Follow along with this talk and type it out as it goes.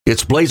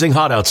It's blazing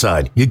hot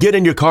outside. You get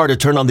in your car to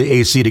turn on the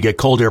AC to get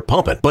cold air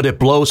pumping, but it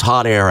blows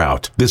hot air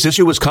out. This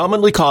issue is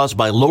commonly caused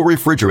by low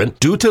refrigerant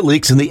due to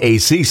leaks in the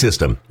AC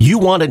system. You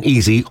want an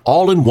easy,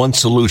 all-in-one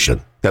solution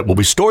that will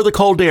restore the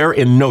cold air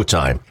in no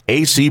time.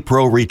 AC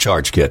Pro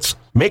Recharge Kits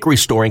make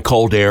restoring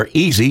cold air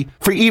easy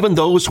for even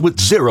those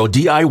with zero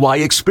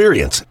DIY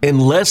experience in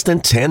less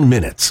than 10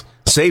 minutes.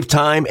 Save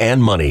time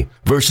and money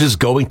versus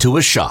going to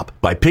a shop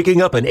by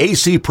picking up an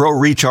AC Pro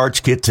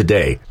Recharge Kit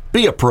today.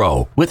 Be a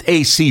pro with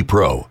AC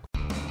Pro.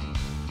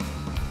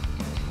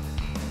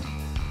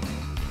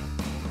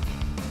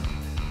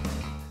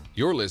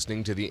 You're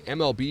listening to the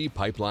MLB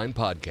Pipeline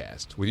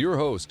Podcast with your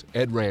host,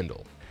 Ed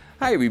Randall.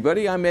 Hi,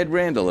 everybody. I'm Ed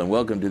Randall, and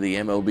welcome to the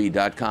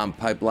MLB.com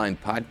Pipeline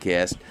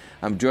Podcast.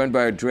 I'm joined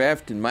by our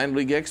draft and minor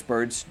league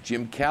experts,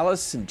 Jim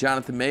Callis and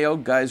Jonathan Mayo.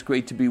 Guys,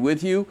 great to be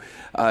with you.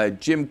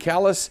 Jim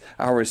Callis,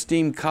 our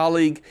esteemed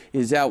colleague,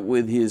 is out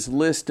with his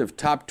list of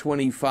top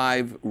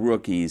 25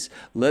 rookies.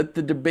 Let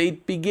the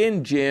debate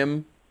begin,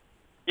 Jim.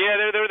 Yeah,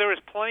 there was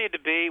plenty of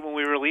debate when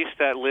we released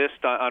that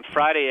list on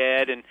Friday,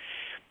 Ed, and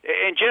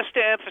just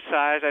to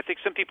emphasize, I think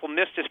some people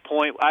missed this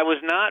point. I was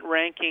not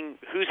ranking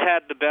who's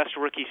had the best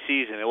rookie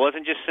season. It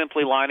wasn't just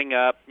simply lining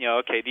up,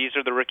 okay, these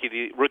are the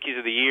rookies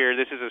of the year.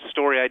 This is a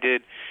story I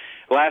did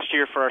last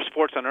year for our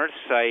Sports on Earth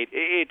site.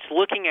 It's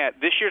looking at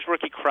this year's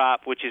rookie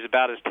crop, which is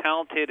about as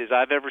talented as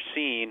I've ever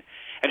seen,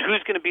 and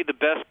who's going to be the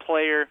best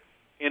player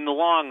in the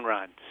long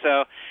run.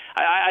 So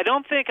I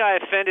don't think I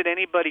offended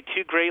anybody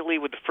too greatly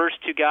with the first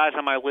two guys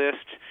on my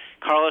list,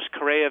 Carlos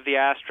Correa of the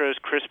Astros,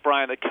 Chris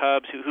Bryant of the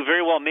Cubs, who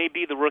very well may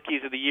be the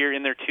rookies of the year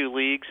in their two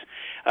leagues.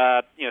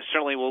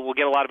 Certainly we'll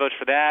get a lot of votes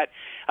for that.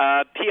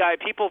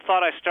 People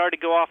thought I started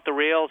to go off the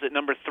rails at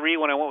number 3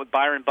 when I went with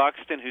Byron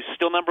Buxton, who's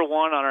still number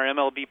 1 on our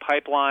MLB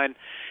Pipeline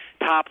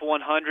Top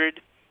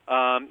 100.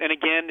 And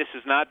again, this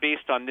is not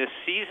based on this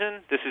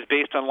season. This is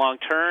based on long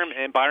term.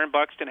 And Byron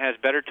Buxton has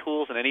better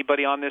tools than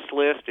anybody on this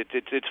list.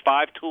 It's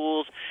 5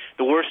 tools.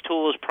 The worst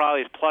tool is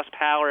probably his plus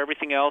power.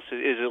 Everything else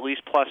is at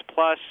least plus.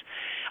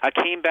 I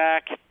came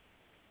back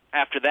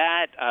after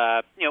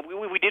that.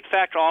 We did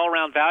factor all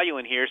around value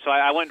in here. So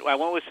I went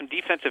with some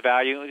defensive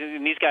value,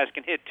 and these guys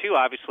can hit too.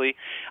 Obviously,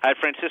 I had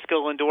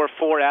Francisco Lindor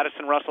 4,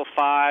 Addison Russell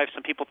 5.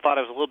 Some people thought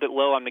I was a little bit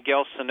low on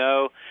Miguel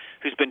Sano,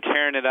 who's been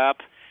tearing it up.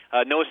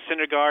 Noah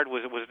Syndergaard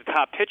was the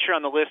top pitcher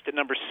on the list at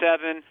number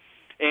 7.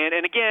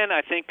 And again,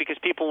 I think because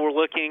people were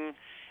looking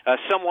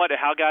somewhat at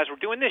how guys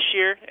were doing this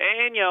year.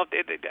 And,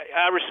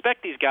 I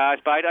respect these guys,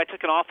 but I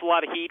took an awful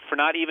lot of heat for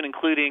not even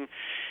including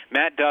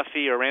Matt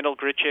Duffy or Randall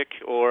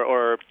Grichuk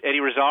or Eddie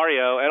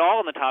Rosario at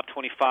all in the top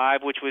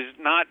 25, which was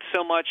not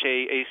so much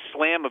a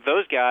slam of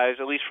those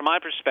guys, at least from my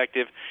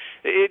perspective.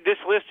 This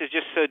list is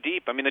just so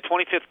deep. I mean, the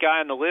 25th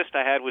guy on the list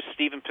I had was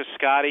Stephen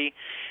Piscotty,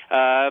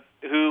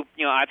 who,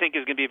 I think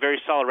is going to be a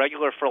very solid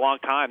regular for a long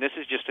time. This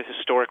is just a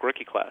historic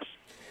rookie class.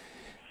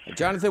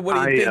 Jonathan, what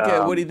do you think?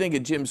 What do you think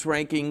of Jim's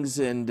rankings?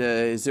 And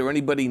is there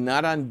anybody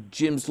not on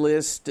Jim's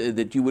list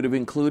that you would have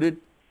included?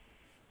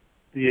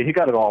 Yeah, he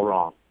got it all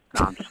wrong.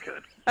 No, I'm just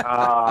kidding.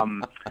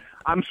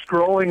 I'm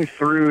scrolling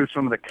through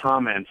some of the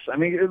comments. I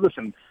mean,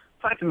 listen,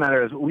 the fact of the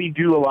matter is we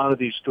do a lot of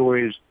these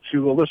stories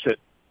to elicit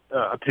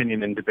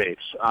opinion and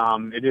debates.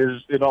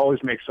 It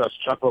always makes us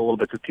chuckle a little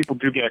bit because people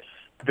do get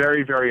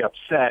very, very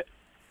upset,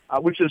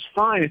 which is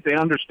fine if they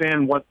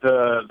understand what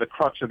the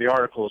crux of the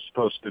article is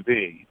supposed to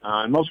be.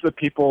 And most of the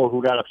people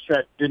who got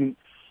upset didn't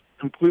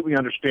completely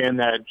understand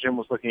that Jim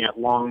was looking at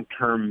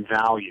long-term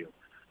value.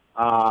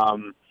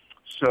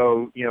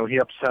 So, he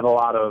upset a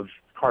lot of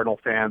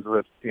Cardinal fans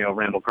with,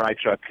 Randall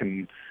Grichuk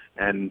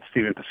and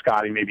Stephen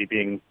Piscotty maybe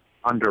being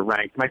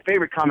underranked. My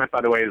favorite comment,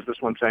 by the way, is this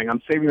one saying,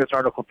 "I'm saving this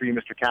article for you,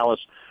 Mr. Callis,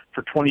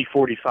 for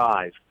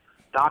 2045.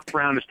 Doc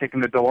Brown has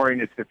taken the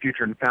DeLorean into the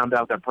future and found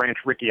out that Branch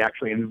Rickey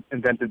actually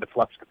invented the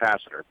flux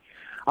capacitor."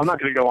 I'm not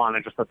going to go on. I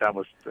just thought that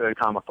was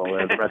comical.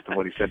 The rest of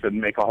what he said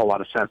didn't make a whole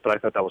lot of sense, but I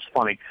thought that was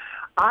funny.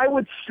 I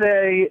would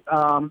say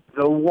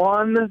the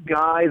one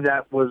guy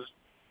that was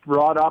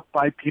brought up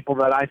by people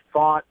that I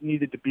thought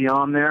needed to be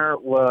on there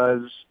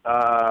was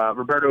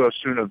Roberto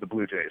Osuna of the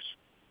Blue Jays.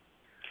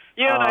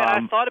 Yeah, and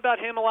I thought about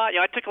him a lot.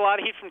 I took a lot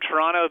of heat from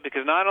Toronto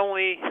because not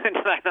only did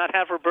I not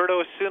have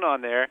Roberto Osuna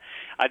on there,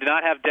 I did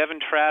not have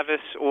Devin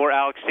Travis or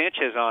Alex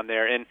Sanchez on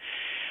there. And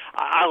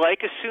I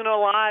like Osuna a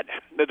lot.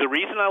 The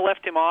reason I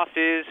left him off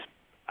is,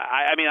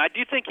 I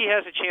do think he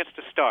has a chance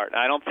to start.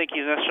 I don't think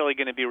he's necessarily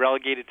going to be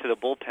relegated to the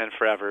bullpen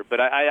forever,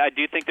 but I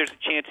do think there's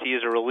a chance he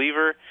is a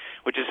reliever,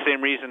 which is the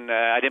same reason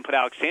I didn't put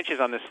Alex Sanchez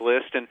on this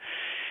list. And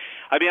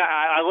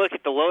I look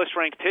at the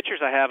lowest-ranked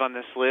pitchers I have on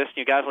this list,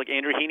 guys like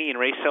Andrew Heaney and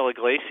Raisel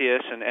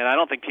Iglesias, and I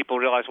don't think people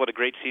realize what a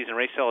great season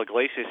Raisel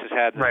Iglesias has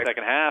had in the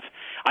second half.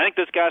 I think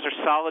those guys are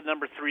solid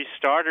number 3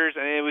 starters,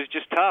 and it was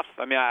just tough.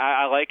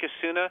 I like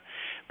Osuna,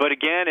 but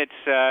again,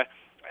 it's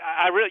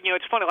I really,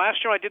 it's funny.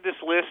 Last year I did this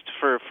list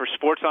for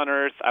Sports on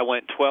Earth. I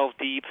went 12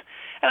 deep,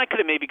 and I could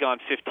have maybe gone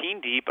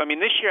 15 deep. I mean,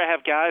 this year I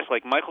have guys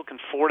like Michael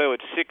Conforto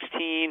at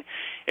 16,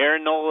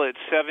 Aaron Nola at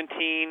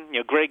 17.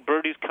 Greg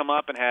Bird, who's come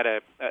up and had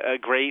a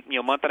great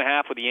month and a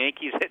half with the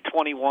Yankees at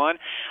 21.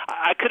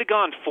 I could have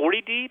gone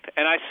 40 deep,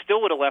 and I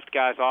still would have left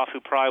guys off who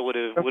probably would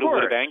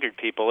have angered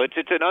people. It's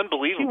an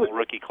unbelievable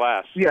rookie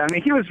class. Yeah, I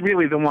mean, he was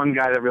really the one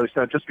guy that really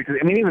stood. Just because,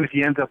 I mean, even if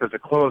he ends up as a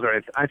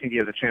closer, I think he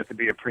has a chance to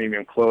be a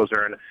premium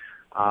closer. And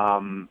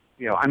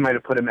I might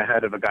have put him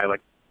ahead of a guy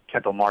like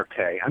Ketel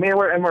Marte. I mean,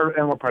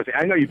 we're parsing.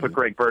 I know you put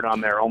Greg Bird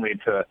on there only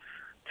to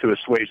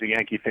assuage the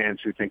Yankee fans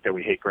who think that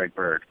we hate Greg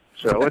Bird.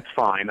 So it's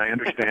fine. I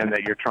understand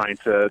that you're trying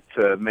to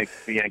make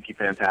the Yankee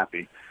fans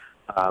happy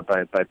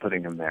by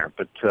putting him there.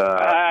 But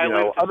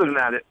other than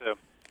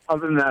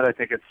that, I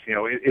think it's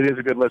it is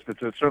a good list.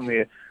 It's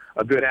certainly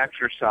a good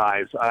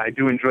exercise. I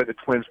do enjoy the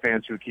Twins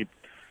fans who keep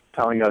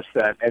telling us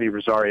that Eddie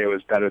Rosario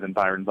is better than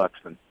Byron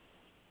Buxton.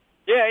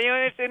 Yeah,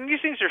 and these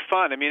things are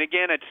fun. I mean,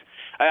 again,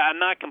 I'm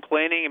not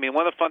complaining. I mean,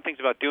 one of the fun things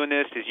about doing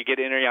this is you get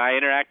I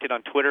interacted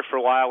on Twitter for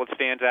a while with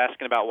fans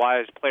asking about why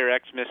is player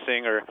X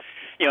missing, or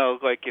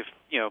like if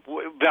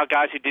about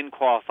guys who didn't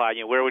qualify.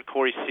 Where would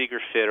Corey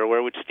Seager fit, or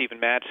where would Steven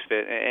Matz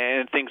fit,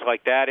 and things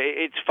like that.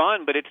 It's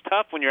fun, but it's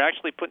tough when you're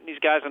actually putting these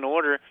guys in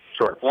order.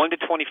 Sure. 1 to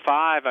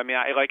 25. I mean,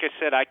 like I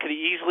said, I could have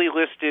easily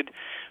listed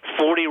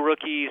 40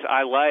 rookies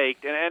I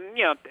liked, and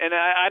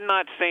I'm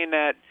not saying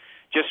that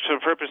just for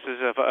purposes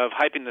of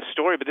hyping the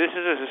story, but this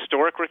is a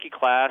historic rookie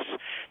class.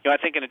 I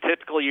think in a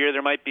typical year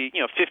there might be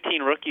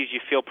 15 rookies you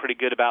feel pretty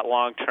good about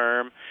long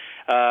term.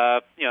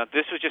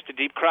 This was just a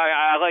deep cry.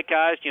 I like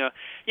guys.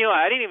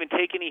 I didn't even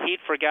take any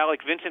heat for a guy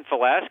like Vincent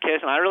Velasquez,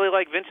 and I really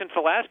like Vincent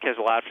Velasquez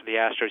a lot for the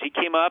Astros. He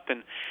came up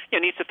and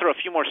needs to throw a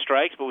few more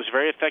strikes, but was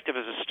very effective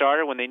as a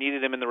starter when they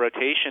needed him in the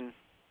rotation.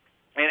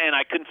 And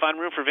I couldn't find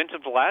room for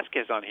Vincent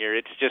Velasquez on here.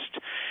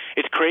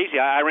 It's crazy.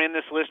 I ran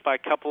this list by a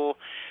couple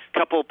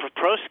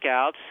pro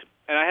scouts,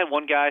 and I had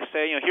one guy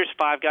say, here's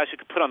 5 guys who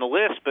could put on the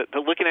list, but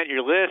looking at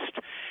your list,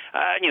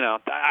 I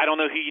don't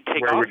know who you'd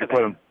take off. Where would you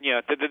put them?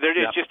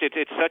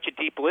 It's such a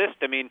deep list.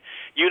 I mean,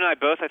 you and I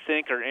both, I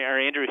think, are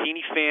Andrew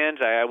Heaney fans.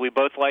 We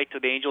both liked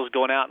the Angels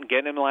going out and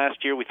getting him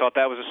last year. We thought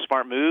that was a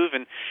smart move,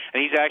 and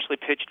he's actually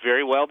pitched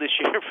very well this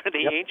year for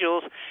the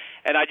Angels,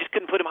 and I just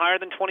couldn't put him higher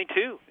than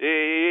 22.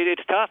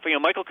 It's tough.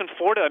 Michael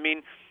Conforto,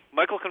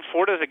 Michael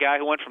Conforto is a guy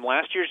who went from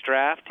last year's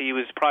draft. He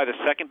was probably the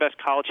second-best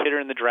college hitter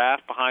in the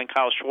draft behind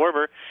Kyle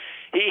Schwarber.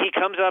 He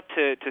comes up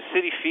to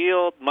Citi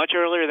Field much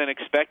earlier than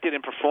expected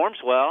and performs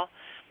well,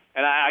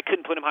 and I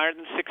couldn't put him higher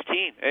than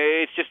 16.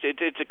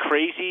 It's a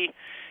crazy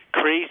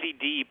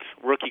deep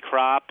rookie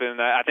crop,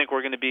 and I think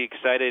we're going to be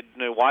excited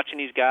watching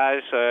these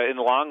guys in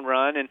the long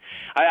run. And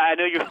I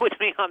know you're with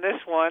me on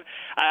this one.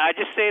 I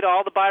just say to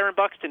all the Byron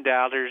Buxton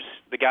doubters,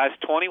 the guy's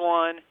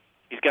 21.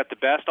 He's got the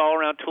best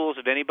all-around tools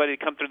of anybody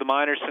to come through the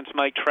minors since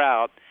Mike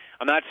Trout.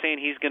 I'm not saying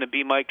he's going to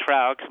be Mike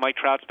Trout, because Mike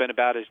Trout's been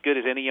about as good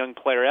as any young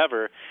player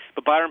ever.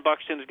 But Byron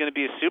Buxton is going to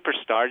be a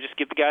superstar. Just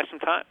give the guy some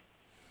time.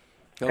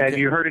 Okay. And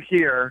you heard it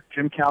here.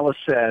 Jim Callis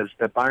says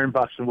that Byron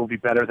Buxton will be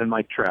better than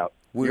Mike Trout.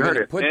 You heard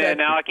it. And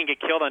now I can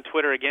get killed on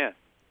Twitter again.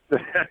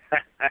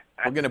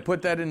 We're going to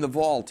put that in the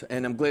vault,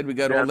 and I'm glad we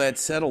got all that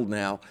settled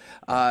now.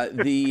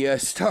 The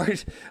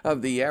start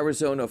of the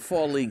Arizona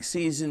Fall League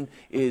season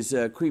is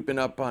creeping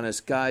up on us,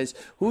 guys.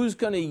 Who's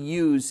going to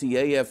use the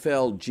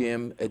AFL,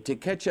 Jim, to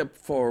catch up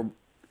for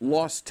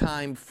lost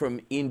time from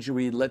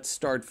injury? Let's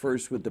start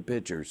first with the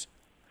pitchers.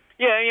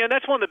 Yeah,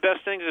 that's one of the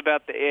best things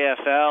about the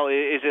AFL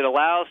is it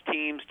allows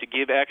teams to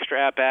give extra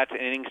at-bats and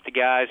innings to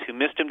guys who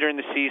missed them during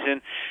the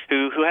season,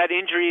 who had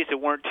injuries that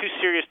weren't too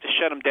serious to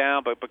shut them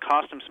down, but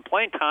cost them some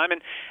playing time.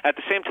 And at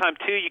the same time,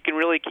 too, you can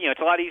really,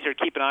 it's a lot easier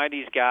to keep an eye on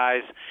these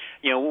guys,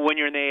 when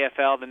you're in the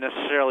AFL than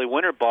necessarily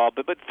winter ball.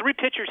 But 3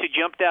 pitchers who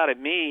jumped out at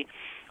me,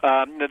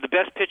 the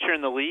best pitcher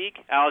in the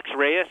league, Alex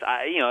Reyes.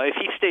 If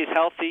he stays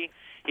healthy,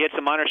 he had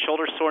some minor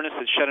shoulder soreness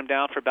that shut him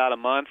down for about a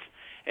month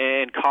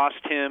and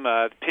cost him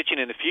pitching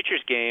in the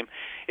futures game.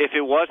 If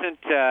it wasn't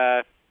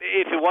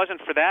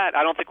for that,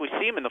 I don't think we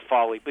see him in the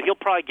fall league. But he'll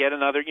probably get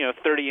another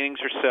 30 innings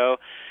or so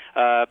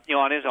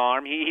on his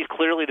arm. He's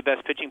clearly the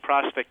best pitching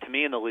prospect to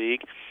me in the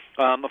league.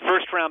 A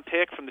first-round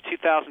pick from the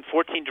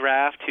 2014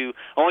 draft who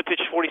only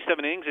pitched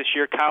 47 innings this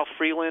year, Kyle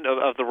Freeland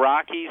of the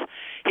Rockies.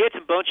 He had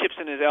some bone chips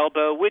in his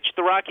elbow, which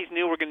the Rockies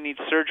knew were going to need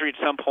surgery at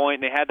some point,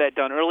 and they had that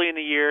done early in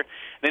the year.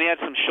 Then he had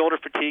some shoulder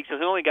fatigue, so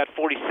he only got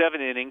 47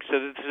 innings.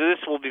 So this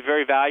will be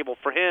very valuable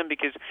for him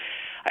because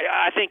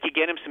I think you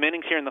get him some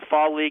innings here in the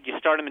fall league. You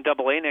start him in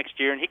Double-A next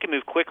year, and he can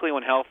move quickly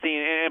when healthy,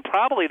 and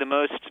probably the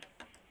most –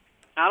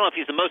 I don't know if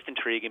he's the most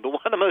intriguing, but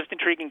one of the most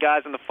intriguing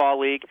guys in the fall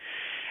league,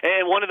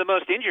 and one of the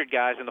most injured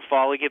guys in the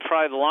fall league,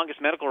 probably the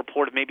longest medical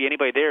report of maybe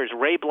anybody there, is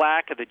Ray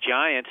Black of the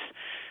Giants,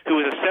 who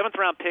was a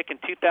 7th-round pick in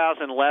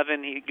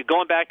 2011.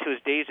 Going back to his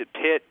days at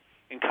Pitt,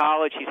 In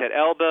college, he's had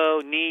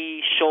elbow,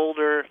 knee,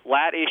 shoulder,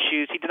 lat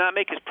issues. He did not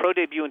make his pro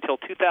debut until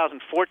 2014.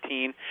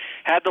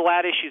 Had the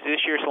lat issues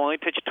this year, so only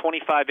pitched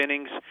 25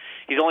 innings.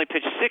 He's only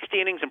pitched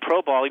 60 innings in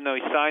pro ball, even though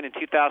he signed in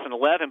 2011.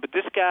 But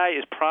this guy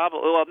is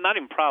probably, well, not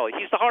even probably,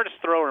 he's the hardest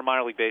thrower in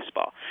minor league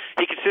baseball.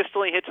 He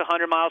consistently hits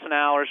 100 miles an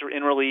hour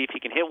in relief. He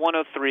can hit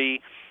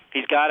 103.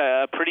 He's got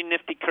a pretty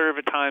nifty curve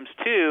at times,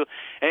 too.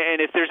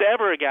 And if there's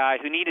ever a guy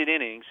who needed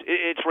innings,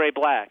 it's Ray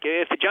Black.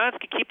 If the Giants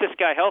could keep this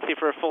guy healthy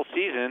for a full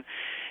season,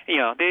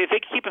 if they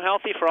could keep him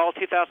healthy for all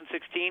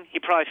 2016, he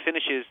probably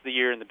finishes the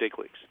year in the big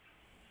leagues.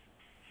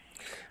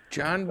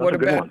 Jonathan,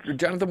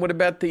 what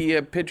about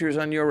the pitchers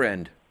on your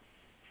end?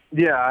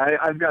 Yeah,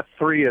 I've got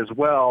three as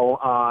well,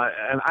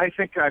 and I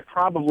think I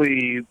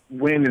probably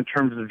win in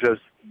terms of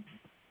just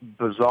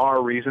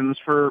bizarre reasons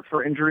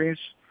for injuries.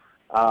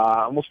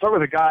 We'll start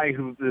with a guy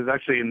who is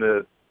actually in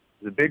the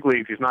big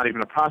leagues. He's not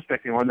even a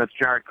prospect anymore, and that's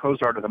Jarred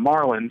Cozart of the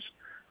Marlins,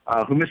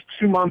 who missed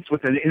 2 months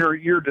with an inner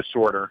ear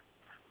disorder,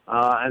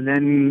 and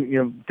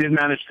then did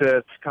manage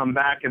to come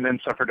back, and then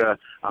suffered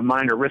a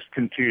minor wrist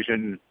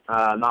contusion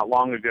not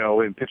long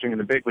ago in pitching in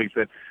the big leagues.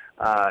 That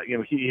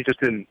he just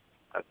didn't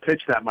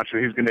pitch that much, so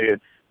he's going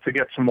to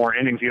get some more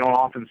innings. You don't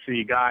often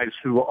see guys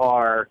who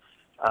are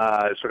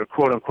sort of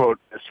quote unquote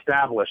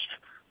established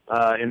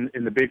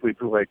in the big league,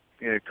 who like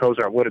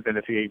Cozart would have been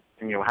if he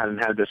hadn't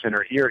had this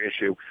inner ear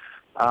issue.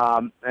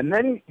 And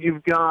then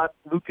you've got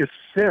Lucas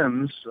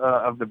Sims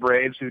of the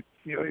Braves, who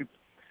he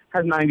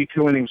had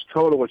 92 innings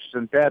total, which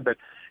isn't bad, but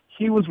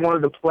he was one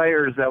of the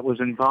players that was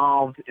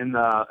involved in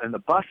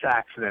the bus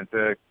accident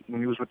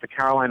when he was with the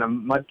Carolina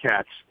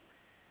Mudcats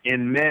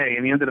in May,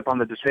 and he ended up on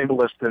the disabled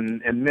list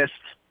and missed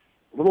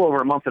a little over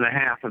a month and a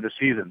half of the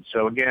season.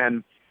 So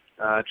again,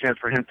 a chance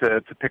for him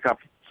to pick up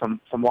some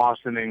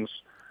lost innings.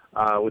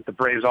 With the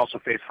Braves, also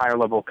face higher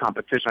level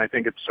competition. I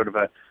think it's sort of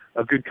a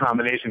good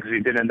combination because he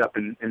did end up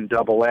in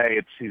Double-A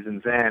at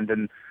season's end.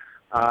 And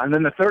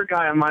then the third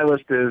guy on my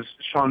list is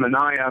Sean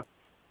Manaea.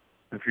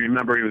 If you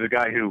remember, he was a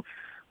guy who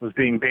was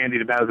being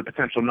bandied about as a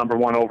potential number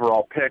 1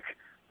 overall pick.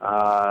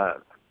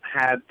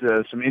 Had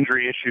some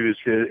injury issues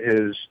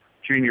his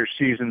junior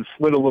season,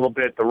 slid a little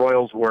bit. The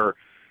Royals were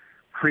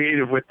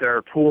creative with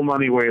their pool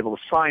money, were able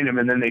to sign him,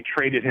 and then they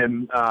traded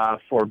him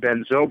for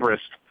Ben Zobrist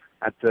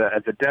at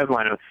the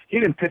deadline. He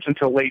didn't pitch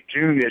until late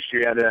June this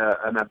year. He had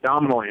an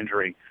abdominal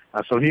injury,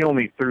 so he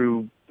only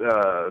threw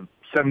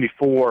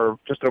 74,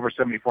 just over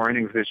 74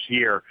 innings this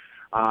year.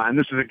 And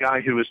this is a guy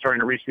who is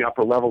starting to reach the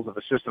upper levels of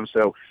the system.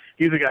 So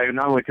he's a guy who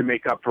not only can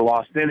make up for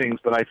lost innings,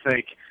 but I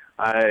think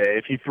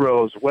if he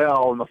throws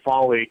well in the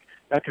fall league,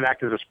 that could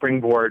act as a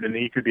springboard, and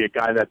he could be a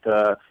guy that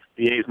the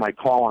A's might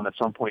call on at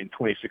some point in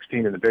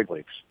 2016 in the big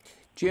leagues.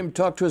 Jim,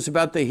 talk to us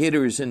about the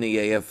hitters in the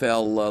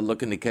AFL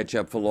looking to catch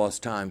up for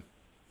lost time.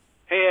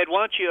 Hey, Ed,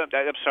 why don't you,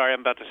 I'm sorry,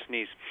 I'm about to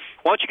sneeze.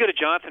 Why don't you go to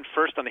Jonathan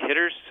first on the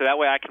hitters, so that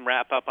way I can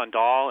wrap up on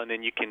Dahl, and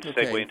then you can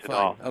segue into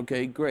Dahl.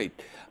 Okay, great.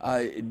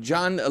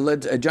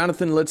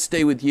 Jonathan, let's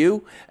stay with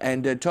you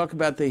and talk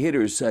about the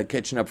hitters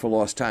catching up for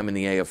lost time in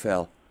the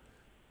AFL.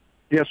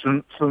 Yeah,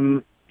 some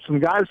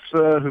guys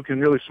who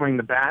can really swing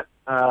the bat.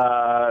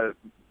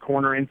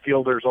 Corner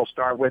infielders I'll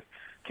start with.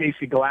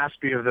 Casey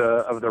Gillespie of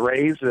the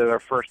Rays, their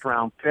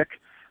first-round pick.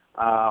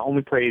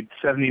 Only played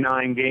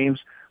 79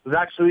 games. Was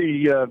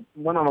actually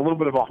went on a little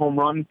bit of a home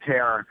run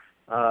tear.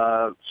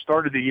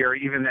 Started the year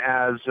even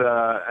as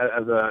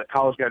a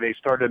college guy. They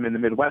started him in the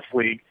Midwest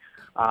League.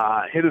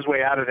 Hit his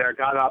way out of there.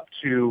 Got up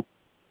to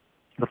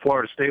the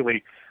Florida State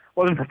League.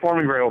 Wasn't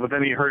performing very well, but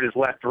then he hurt his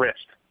left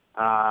wrist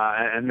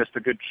and missed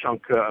a good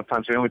chunk of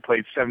time. So he only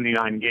played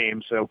 79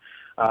 games. So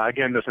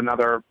again, there's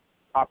another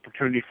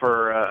opportunity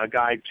for a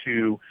guy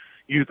to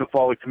use the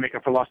fall league to make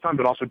up for lost time,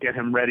 but also get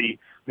him ready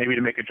maybe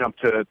to make a jump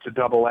to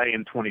Double-A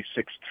in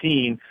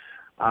 2016.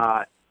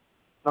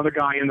 Another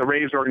guy in the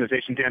Rays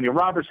organization, Daniel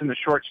Robertson, the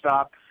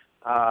shortstop,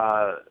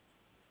 had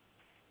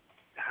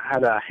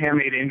a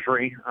hamate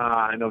injury.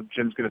 I know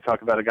Jim's going to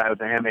talk about a guy with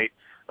a hamate.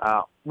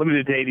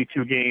 Limited to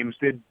 82 games,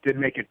 did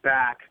make it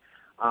back,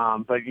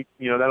 but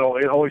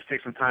it always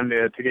takes some time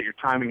to get your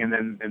timing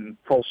and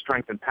full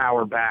strength and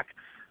power back.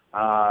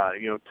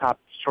 Top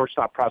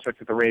shortstop prospect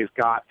that the Rays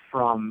got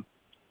from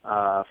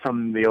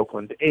the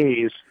Oakland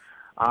A's.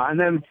 And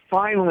then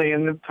finally,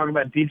 I'm going to talk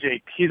about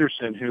DJ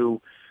Peterson,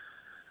 who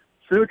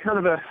is really kind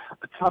of a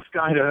tough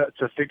guy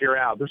to figure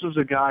out. This was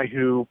a guy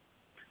who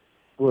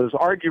was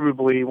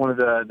arguably one of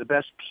the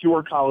best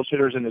pure college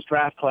hitters in his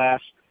draft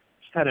class.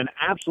 Just had an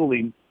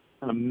absolutely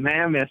kind of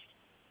mammoth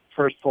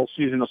first full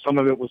season. Some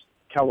of it was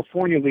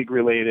California League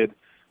related.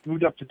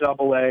 Moved up to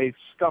Double-A,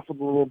 scuffled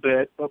a little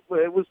bit, but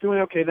it was doing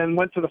okay. Then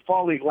went to the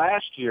Fall League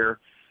last year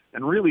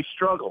and really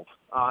struggled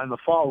in the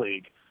Fall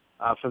League.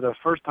 For the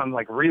first time,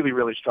 really,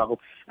 really struggled.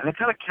 And it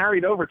kind of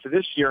carried over to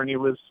this year, and he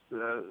was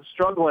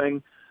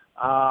struggling,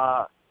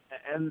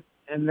 and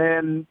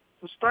then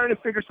was starting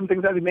to figure some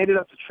things out. He made it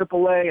up to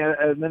Triple-A,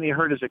 and then he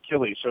hurt his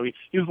Achilles. So he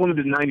was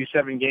limited to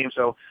 97 games.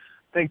 So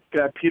I think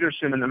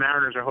Peterson and the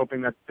Mariners are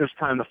hoping that this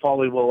time the Fall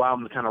League will allow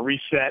him to kind of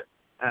reset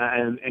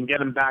and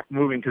get him back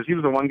moving, because he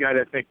was the one guy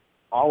that I think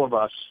all of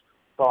us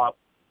thought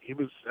he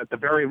was, at the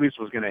very least,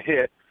 was going to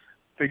hit.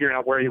 Figuring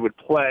out where he would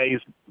play.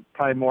 He's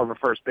probably more of a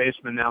first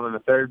baseman now than a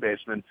third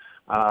baseman.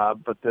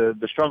 But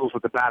the struggles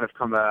with the bat have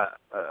come a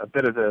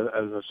bit as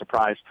a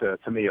surprise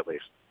to me, at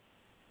least.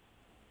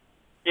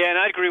 Yeah, and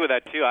I agree with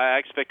that too. I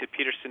expected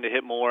Peterson to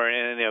hit more,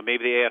 and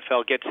maybe the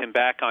AFL gets him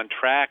back on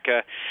track.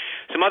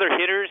 Some other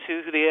hitters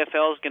who the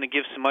AFL is going to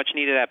give some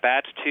much-needed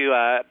at-bats to.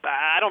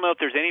 I don't know if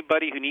there's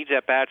anybody who needs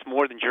at-bats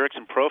more than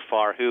Jurickson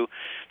Profar, who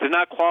does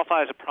not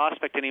qualify as a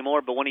prospect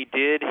anymore, but when he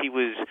did, he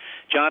was,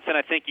 Jonathan,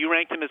 I think you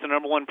ranked him as the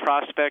number one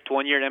prospect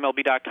one year at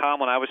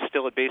MLB.com when I was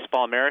still at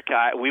Baseball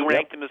America. We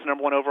ranked him as the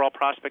number one overall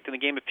prospect in the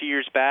game a few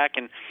years back,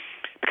 and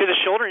because of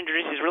shoulder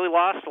injuries, he's really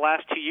lost the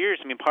last 2 years.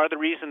 I mean, part of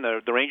the reason the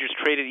Rangers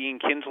traded Ian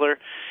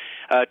Kinsler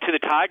to the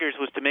Tigers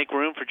was to make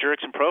room for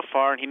Jurickson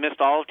Profar, and he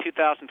missed all of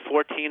 2014.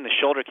 The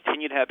shoulder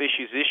continued to have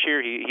issues this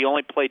year. He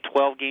only played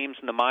 12 games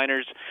in the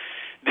minors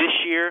this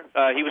year.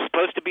 He was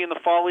supposed to be in the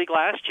fall league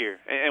last year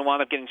and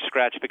wound up getting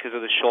scratched because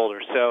of the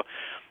shoulder. So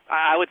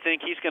I would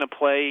think he's going to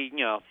play,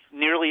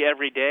 nearly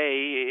every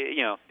day,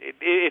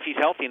 if he's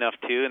healthy enough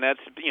to. And that's,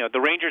 the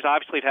Rangers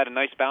obviously have had a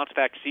nice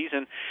bounce-back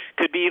season.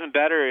 Could be even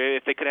better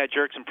if they could have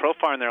Jurickson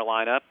Profar in their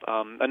lineup.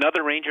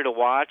 Another Ranger to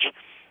watch,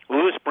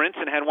 Lewis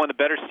Brinson had one of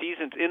the better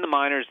seasons in the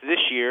minors this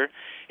year.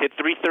 Hit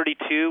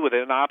 .332 with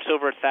an ops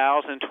over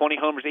 1,000, 20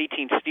 homers,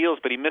 18 steals,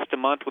 but he missed a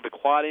month with a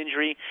quad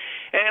injury.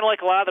 And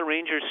like a lot of the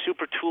Rangers,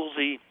 super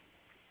toolsy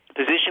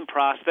position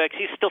prospects,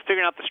 he's still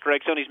figuring out the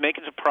strike zone. He's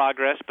making some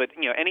progress, but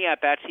any at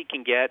bats he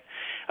can get,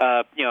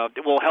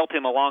 will help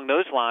him along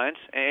those lines.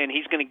 And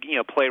he's going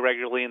to play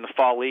regularly in the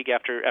fall league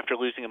after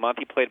losing a month.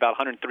 He played about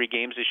 103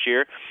 games this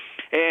year.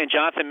 And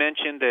Jonathan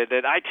mentioned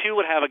that I too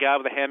would have a guy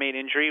with a hamate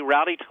injury,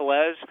 Rowdy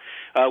Tellez,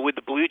 with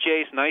the Blue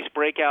Jays, nice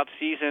breakout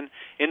season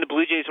in the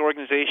Blue Jays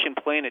organization,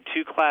 playing at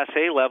 2 Class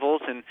A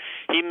levels, and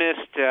he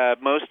missed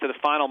most of the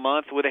final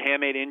month with a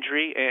hamate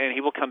injury, and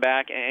he will come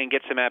back and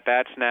get some at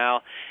bats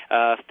now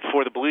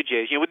for the Blue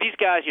Jays. With these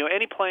guys,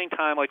 any playing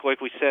time, like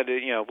we said,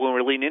 when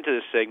we're leading into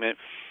this segment,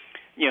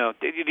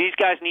 these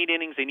guys need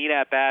innings, they need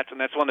at bats, and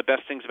that's one of the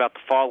best things about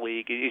the fall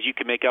league is you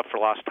can make up for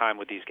lost time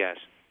with these guys.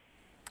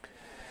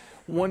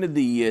 One of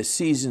the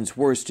season's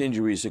worst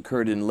injuries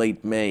occurred in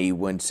late May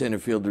when center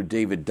fielder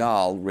David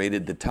Dahl,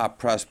 rated the top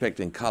prospect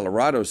in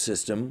Colorado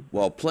system,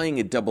 while playing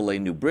at AA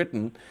New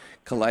Britain,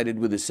 collided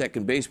with a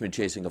second baseman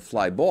chasing a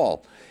fly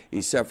ball.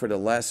 He suffered a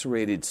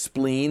lacerated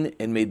spleen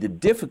and made the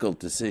difficult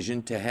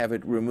decision to have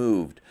it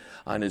removed.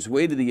 On his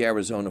way to the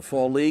Arizona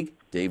Fall League,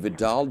 David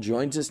Dahl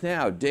joins us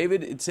now.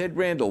 David, it's Ed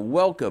Randall.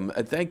 Welcome.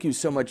 Thank you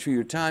so much for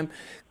your time.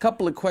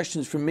 Couple of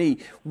questions from me.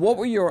 What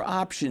were your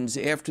options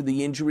after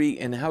the injury,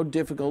 and how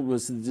difficult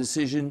was the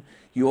decision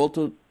you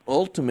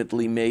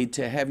ultimately made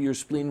to have your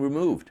spleen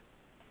removed?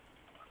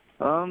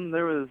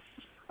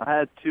 I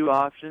had 2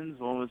 options.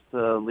 One was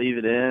to leave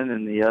it in,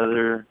 and the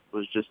other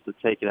was just to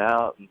take it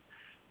out. And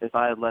if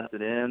I had left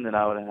it in, then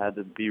I would have had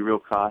to be real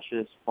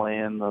cautious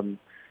playing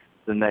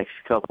the next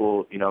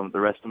couple, the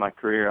rest of my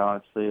career.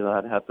 Honestly,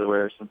 I'd have to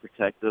wear some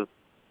protective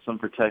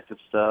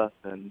stuff,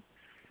 and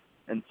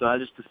so I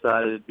just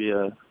decided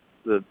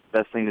the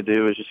best thing to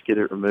do is just get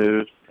it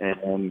removed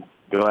and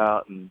go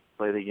out and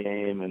play the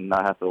game and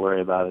not have to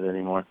worry about it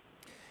anymore.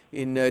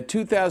 In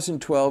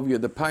 2012, you're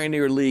the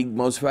Pioneer League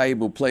Most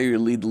Valuable Player. You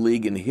lead the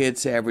league in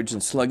hits, average,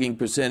 and slugging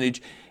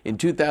percentage. In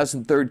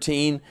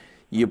 2013,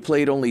 you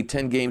played only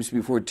 10 games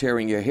before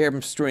tearing your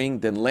hamstring.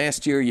 Then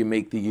last year, you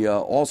make the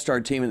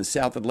All-Star team in the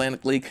South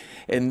Atlantic League.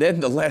 And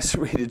then the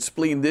lacerated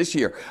spleen this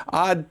year.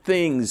 Odd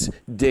things,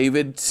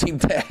 David, seem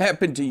to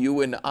happen to you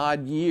in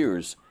odd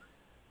years.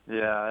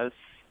 Yeah,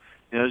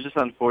 it's just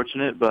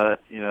unfortunate,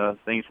 but,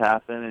 things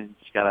happen, and you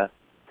just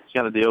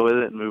gotta deal with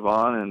it and move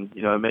on. And,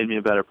 it made me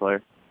a better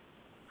player.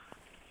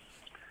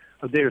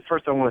 Well, David,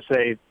 first I want to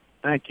say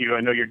thank you.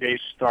 I know your days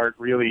start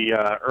really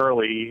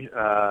early.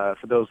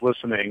 For those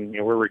listening,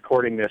 we're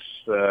recording this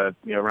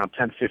around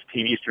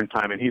 10:15 Eastern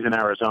time, and he's in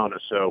Arizona.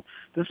 So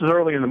this is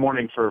early in the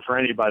morning for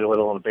anybody, let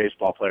alone a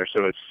baseball player.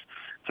 So it's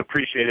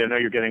appreciated. I know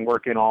you're getting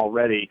work in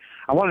already.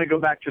 I wanted to go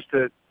back just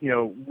to,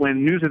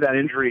 when news of that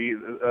injury,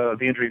 the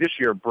injury this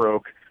year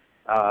broke,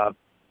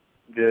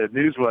 the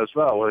news was,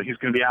 well, he's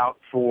going to be out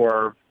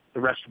for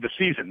the rest of the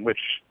season, which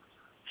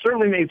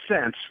certainly made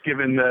sense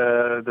given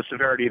the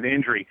severity of the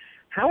injury.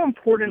 How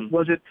important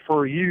was it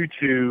for you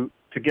to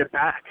get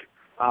back,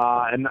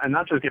 and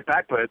not just get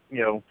back, but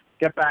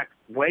get back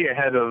way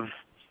ahead of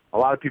a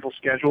lot of people's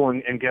schedule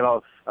and get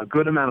a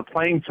good amount of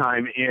playing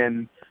time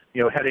in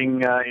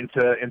heading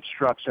into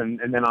Instructs and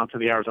then onto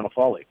the Arizona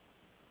Fall League?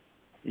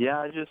 Yeah,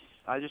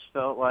 I just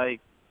felt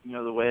like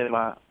the way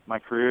my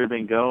career had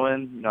been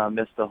going. I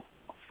missed a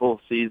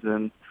full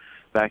season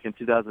back in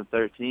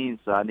 2013,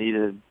 so I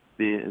needed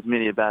as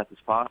many at-bats as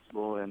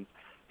possible. And,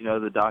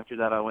 the doctor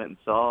that I went and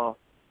saw,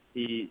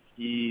 he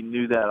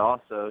knew that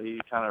also. He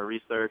kind of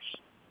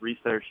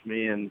researched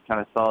me and kind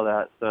of saw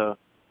that. So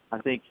I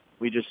think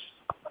we just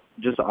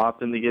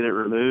opted to get it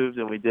removed,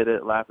 and we did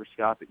it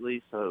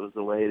laparoscopically, so it was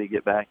a way to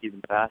get back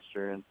even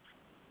faster. And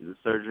the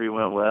surgery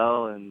went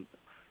well, and,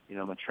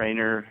 my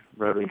trainer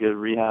wrote a good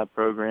rehab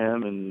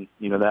program, and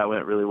that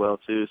went really well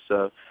too.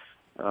 So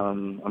I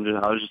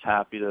was just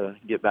happy to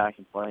get back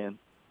and playing.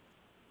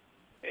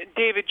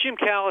 David, Jim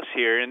Callis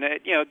here, and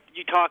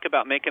you talk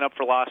about making up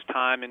for lost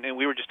time, and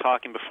we were just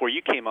talking before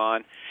you came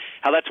on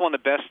how that's one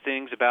of the best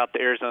things about the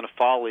Arizona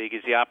Fall League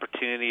is the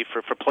opportunity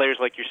for players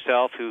like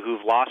yourself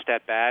who've lost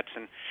at bats,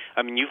 and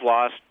I mean you've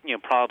lost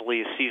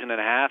probably a season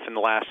and a half in the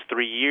last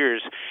 3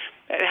 years.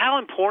 How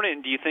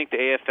important do you think the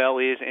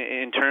AFL is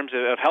in terms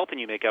of helping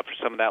you make up for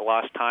some of that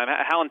lost time?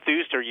 How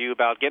enthused are you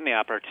about getting the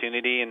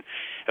opportunity? And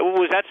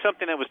was that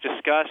something that was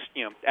discussed,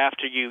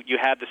 after you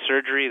had the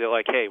surgery? They're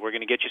like, hey, we're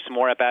going to get you some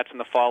more at-bats in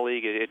the Fall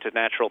League. It's a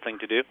natural thing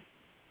to do.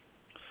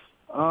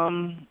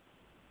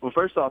 Well,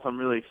 first off, I'm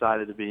really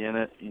excited to be in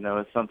it.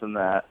 It's something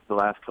that the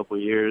last couple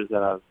of years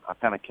that I've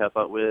kind of kept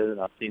up with, and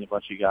I've seen a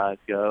bunch of guys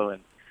go,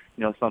 and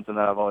it's something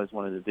that I've always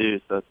wanted to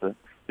do. So it's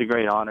a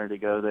great honor to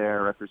go there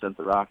and represent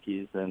the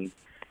Rockies. And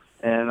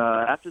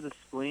after the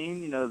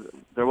spleen,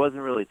 there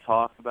wasn't really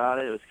talk about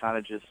it. It was kind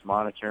of just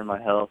monitoring my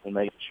health and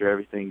making sure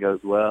everything goes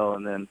well.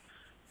 And then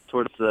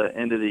towards the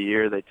end of the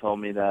year, they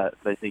told me that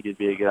they think it'd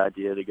be a good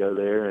idea to go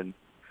there. And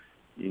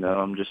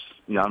I'm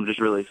just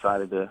really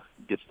excited to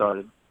get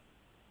started.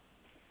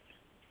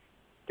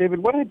 David,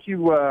 what had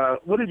you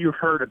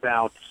heard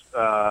about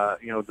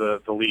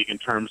the league in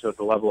terms of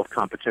the level of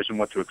competition,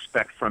 what to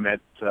expect from it?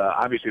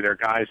 Obviously, there are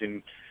guys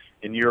in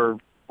your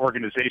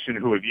organization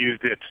who have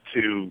used it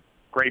to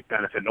great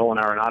benefit. Nolan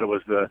Arenado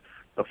was the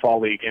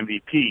Fall League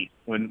MVP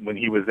when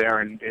he was there,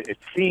 and it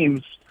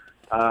seems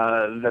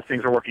that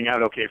things are working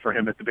out okay for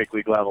him at the big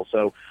league level.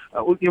 So,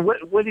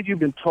 what have you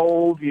been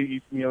told?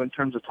 In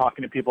terms of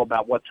talking to people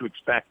about what to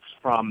expect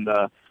from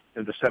the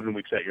 7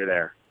 weeks that you're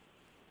there.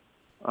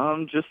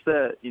 Just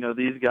that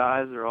these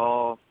guys are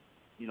all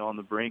on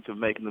the brink of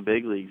making the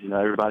big leagues.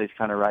 Everybody's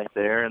kind of right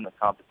there, and the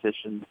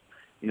competition,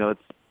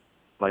 it's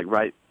like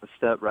a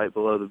step right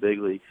below the big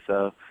leagues.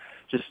 So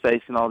just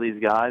facing all these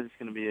guys, it's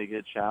going to be a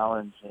good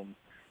challenge. And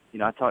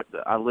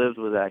I lived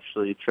with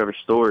actually Trevor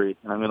Story,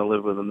 and I'm going to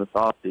live with him this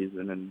off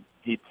season. And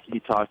he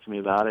talked to me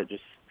about it.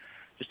 Just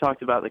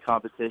talked about the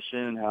competition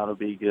and how it'll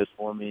be good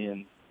for me,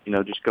 and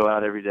just go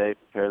out every day,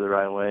 prepare the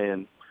right way,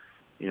 and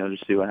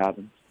just see what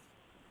happens.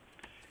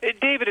 Hey,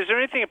 David, is there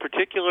anything in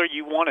particular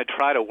you want to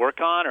try to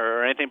work on,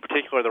 or anything in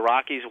particular the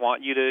Rockies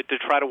want you to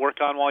try to work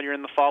on while you're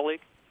in the Fall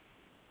League?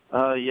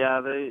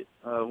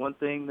 One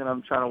thing that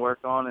I'm trying to work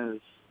on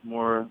is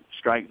more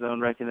strike zone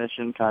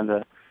recognition, kind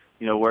of,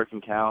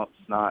 working counts,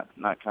 not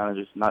kind of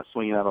just not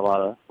swinging at a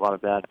lot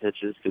of bad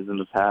pitches, because in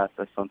the past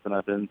that's something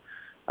I've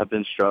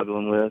been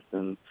struggling with,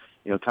 and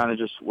kind of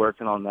just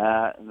working on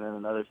that. And then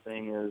another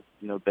thing is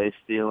base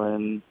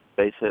stealing,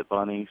 base hit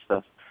bunting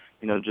stuff,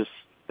 just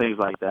things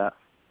like that.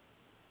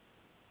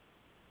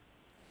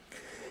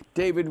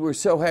 David, we're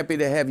so happy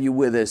to have you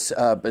with us,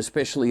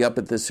 especially up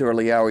at this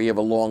early hour. You have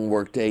a long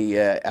work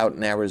day out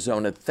in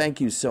Arizona. Thank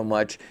you so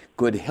much.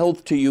 Good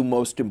health to you,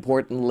 most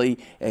importantly,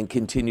 and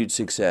continued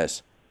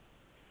success.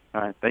 All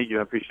right. Thank you.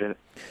 I appreciate it.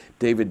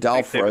 David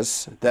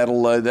Dalfras.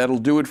 That'll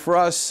do it for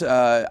us.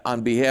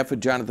 On behalf of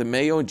Jonathan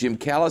Mayo and Jim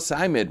Callis,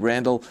 I'm Ed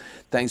Randall.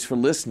 Thanks for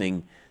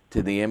listening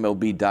to the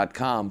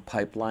MLB.com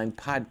Pipeline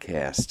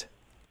Podcast.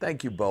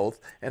 Thank you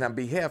both. And on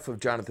behalf of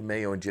Jonathan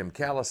Mayo and Jim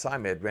Callis,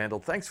 I'm Ed Randall.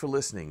 Thanks for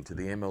listening to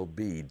the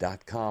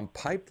MLB.com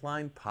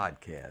Pipeline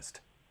Podcast.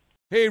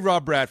 Hey,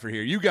 Rob Bradford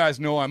here. You guys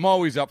know I'm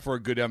always up for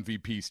a good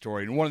MVP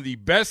story, and one of the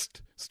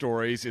best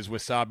stories is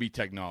Wasabi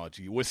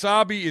Technology.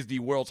 Wasabi is the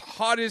world's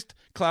hottest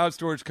cloud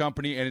storage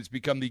company, and it's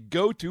become the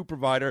go-to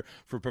provider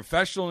for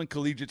professional and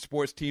collegiate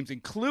sports teams,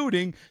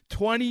 including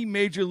 20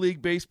 Major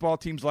League Baseball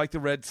teams like the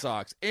Red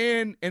Sox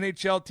and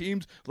NHL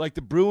teams like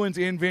the Bruins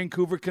and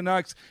Vancouver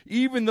Canucks.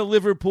 Even the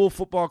Liverpool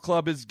Football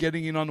Club is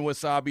getting in on the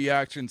Wasabi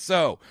action.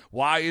 So,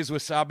 why is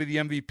Wasabi the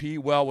MVP?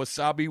 Well,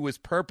 Wasabi was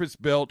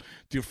purpose-built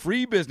to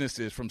free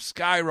businesses from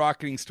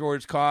skyrocketing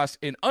storage costs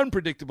and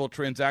unpredictable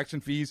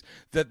transaction fees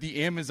that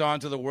the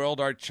Amazons of the world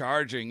are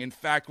charging. In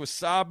fact,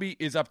 Wasabi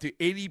is up to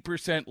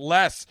 80%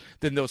 less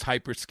than those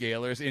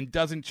hyperscalers and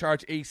doesn't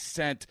charge a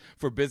cent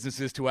for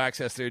businesses to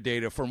access their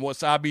data. From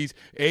Wasabi's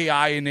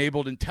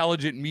AI-enabled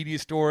intelligent media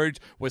storage,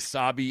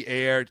 Wasabi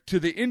Air,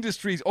 to the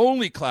industry's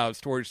only cloud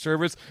storage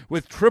service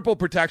with triple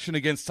protection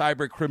against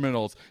cyber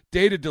criminals,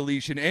 data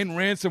deletion, and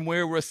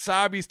ransomware,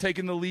 Wasabi's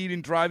taken the lead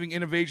in driving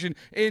innovation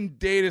in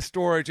data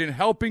storage and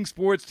helping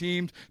sports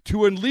teams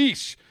to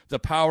unleash the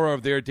power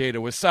of their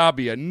data.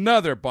 Wasabi,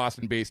 another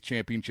Boston-based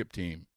championship team.